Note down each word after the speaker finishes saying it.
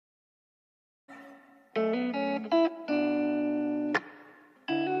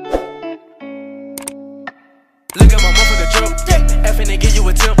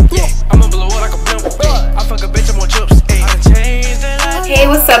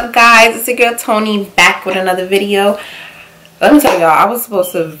up, guys? It's your girl Tony back with another video. Let me tell y'all, I was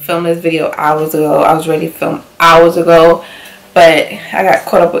supposed to film this video hours ago. I was ready to film hours ago, but I got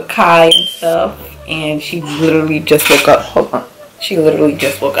caught up with Kai and stuff, and she literally just woke up. Hold on. She literally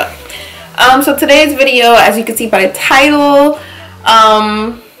just woke up. So today's video, as you can see by the title,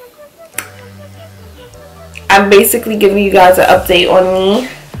 I'm basically giving you guys an update on me.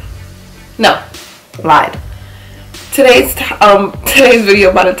 No, lied. Today's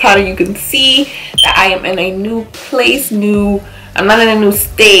video, by the title you can see that I am in a new place. I'm not in a new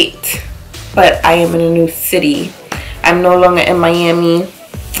state, but I am in a new city. I'm no longer in Miami.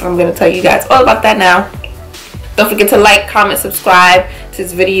 I'm gonna tell you guys all about that now. Don't forget to like, comment, subscribe to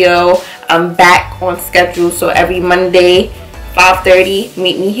this video. I'm back on schedule, so every Monday 5:30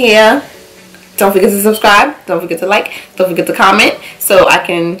 meet me here. Don't forget to subscribe, don't forget to like, don't forget to comment, so I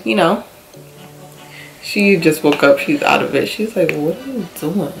can, you know. She just woke up, she's out of it. She's like, what are you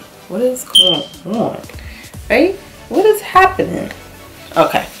doing? What is going on? Right? What is happening?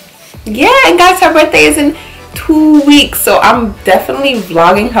 Okay. Yeah, and guys, her birthday is in 2 weeks. So I'm definitely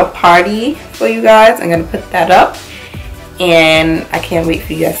vlogging her party for you guys. I'm going to put that up. And I can't wait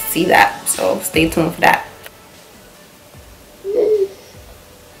for you guys to see that. So stay tuned for that.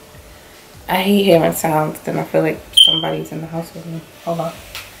 I hate hearing sounds. Then I feel like somebody's in the house with me. Hold on.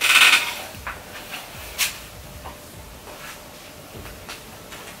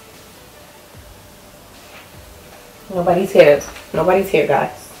 Nobody's here. Nobody's here,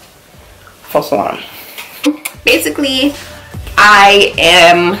 guys. False alarm. Basically, I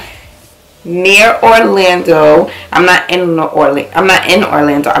am near Orlando. I'm not in Orlando.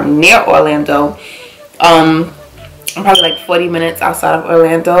 I'm near Orlando. I'm probably like 40 minutes outside of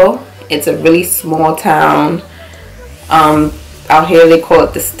Orlando. It's a really small town. Out here they call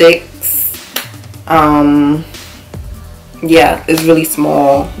it the Sticks. Yeah, it's really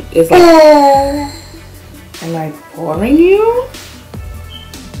small. It's like. Am I boring you?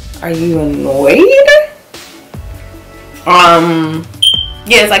 Are you annoyed?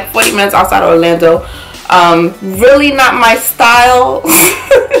 Yeah, it's like 40 minutes outside of Orlando. Really not my style.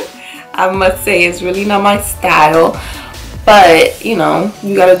 I must say it's really not my style. But, you know,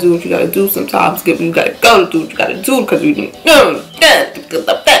 you gotta do what you gotta do sometimes. You gotta go do what you gotta do because you know.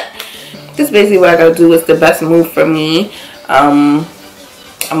 This is basically what I gotta do. It's the best move for me.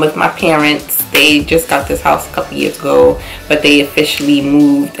 I'm with my parents. They just got this house a couple years ago, but they officially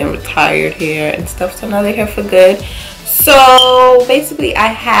moved and retired here and stuff, so now they're here for good. So basically I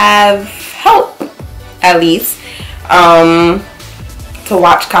have help, at least, to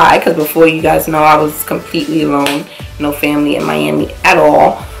watch Kai, because before, you guys know, I was completely alone, no family in Miami at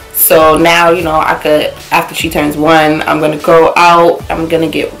all. So now, you know, I could, after she turns 1, I'm gonna go out, I'm gonna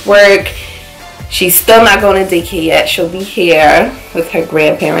get work. She's still not going to daycare yet. She'll be here with her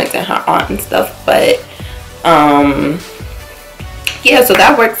grandparents and her aunt and stuff. But, yeah, so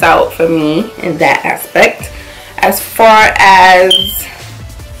that works out for me in that aspect. As far as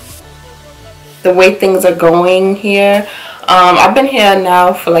the way things are going here, I've been here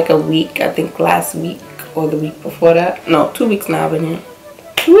now for like a week. I think last week or the week before that. No, 2 weeks now I've been here.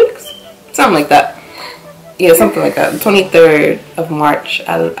 2 weeks? Something like that. Yeah, something like that. The 23rd of March,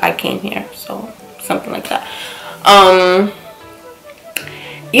 I came here. So. Something like that.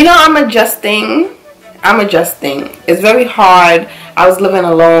 You know, I'm adjusting. It's very hard. I was living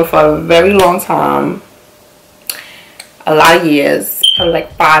alone for a very long time, a lot of years, probably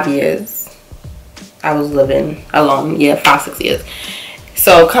like 5 years I was living alone. Yeah, 5-6 years.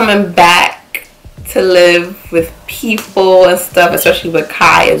 So coming back to live with people and stuff, especially with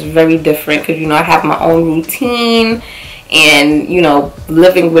Kai, is very different because, you know, I have my own routine. And, you know,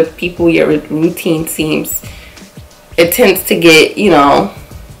 living with people, your routine tends to get, you know,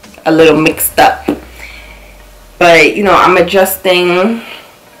 a little mixed up. But, you know, I'm adjusting.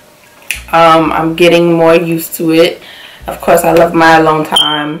 I'm getting more used to it. Of course, I love my alone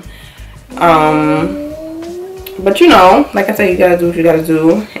time. But, you know, like I said, you gotta do what you gotta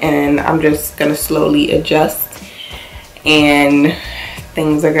do. And I'm just gonna slowly adjust. And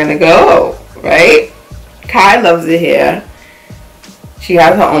things are gonna go, right? Kai loves it here. She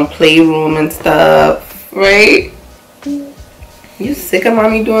has her own playroom and stuff, right? You sick of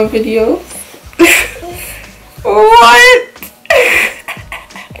mommy doing videos? What?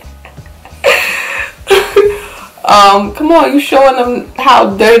 Come on, you showing them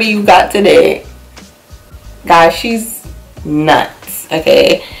how dirty you got today. Guys, she's nuts,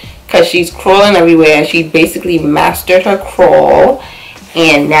 okay? Because she's crawling everywhere and she basically mastered her crawl.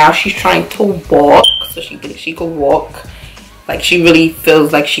 And now she's trying to walk, so she thinks she could walk. Like, she really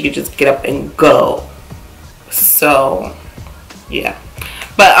feels like she could just get up and go. So, yeah.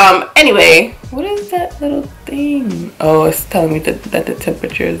 But anyway, what is that little thing? Oh, it's telling me that the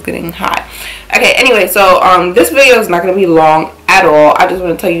temperature is getting high. Okay, anyway, so this video is not gonna be long at all. I just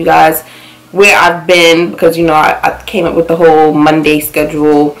want to tell you guys where I've been, because you know I came up with the whole Monday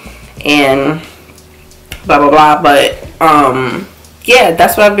schedule and blah blah blah. But yeah,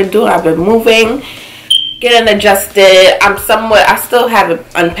 that's what I've been doing. I've been moving, getting adjusted. I still haven't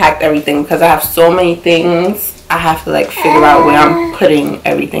unpacked everything because I have so many things. I have to like figure out where I'm putting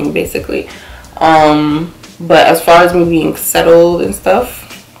everything basically. But as far as me being settled and stuff,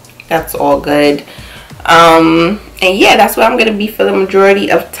 that's all good. And yeah, that's what I'm gonna be for the majority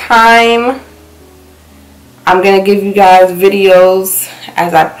of time. I'm gonna give you guys videos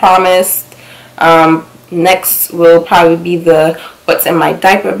as I promised. Next will probably be the what's in my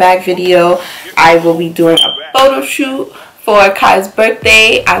diaper bag video. I will be doing a photo shoot for Kai's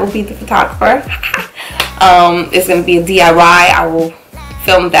birthday. I will be the photographer. It's gonna be a DIY. I will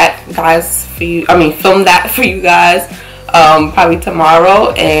film that for you guys probably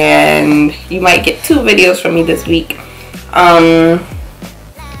tomorrow, and you might get 2 videos from me this week.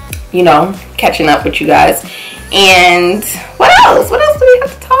 You know, catching up with you guys. And what else do we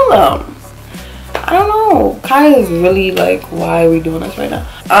have to tell them? I don't know. Kai is really like, why are we doing this right now?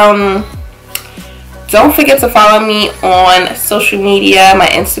 Don't forget to follow me on social media. My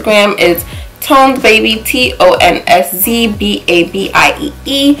Instagram is TonesBaby, TONSZBABIEE.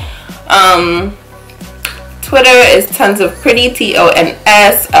 Twitter is Tons of Pretty,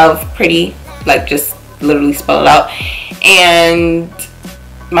 TONS of Pretty, like just literally spell it out. And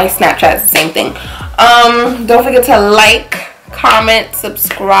my Snapchat is the same thing. Don't forget to like, comment,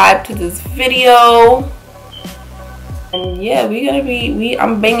 subscribe to this video. And yeah,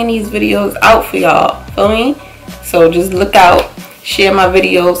 I'm banging these videos out for y'all, feel me? So just look out, share my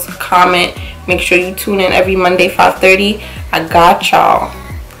videos, comment, make sure you tune in every Monday 5:30. I got y'all.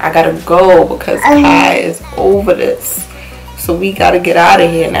 I gotta go because Kai is over this, so we gotta get out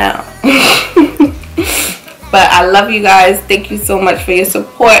of here now. But I love you guys. Thank you so much for your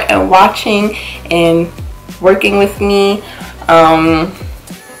support and watching and working with me.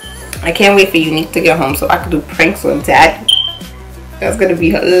 I can't wait for Unique to get home so I can do pranks on Daddy. That's gonna be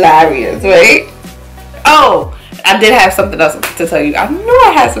hilarious, right? Oh, I did have something else to tell you. I knew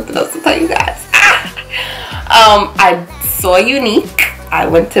I had something else to tell you guys. I saw Unique. I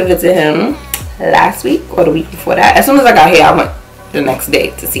went to visit him last week or the week before that. As soon as I got here, I went the next day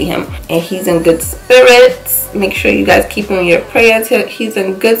to see him. And he's in good spirits. Make sure you guys keep him in your prayers. He's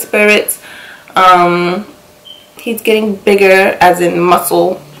in good spirits. He's getting bigger, as in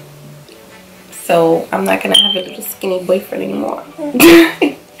muscle. So I'm not gonna have a little skinny boyfriend anymore.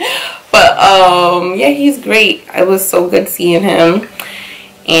 But yeah, he's great. It was so good seeing him.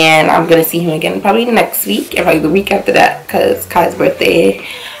 And I'm gonna see him again probably next week or like the week after that, because Kai's birthday.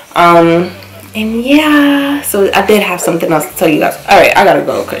 And yeah, so I did have something else to tell you guys. Alright, I gotta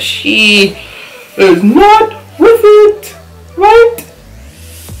go because she is not with it, right?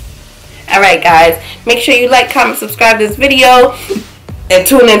 Alright guys, make sure you like, comment, subscribe to this video, and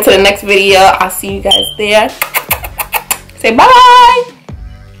tune in to the next video. I'll see you guys there. Say bye.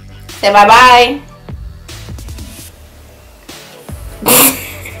 Say bye bye.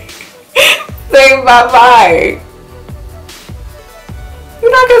 Say bye bye.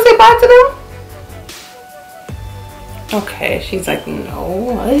 You're not gonna say bye to them? Okay, she's like, no,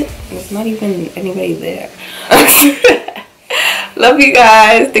 what? There's not even anybody there. Love you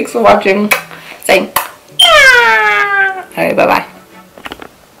guys. Thanks for watching. Say, ah. Alright, bye bye.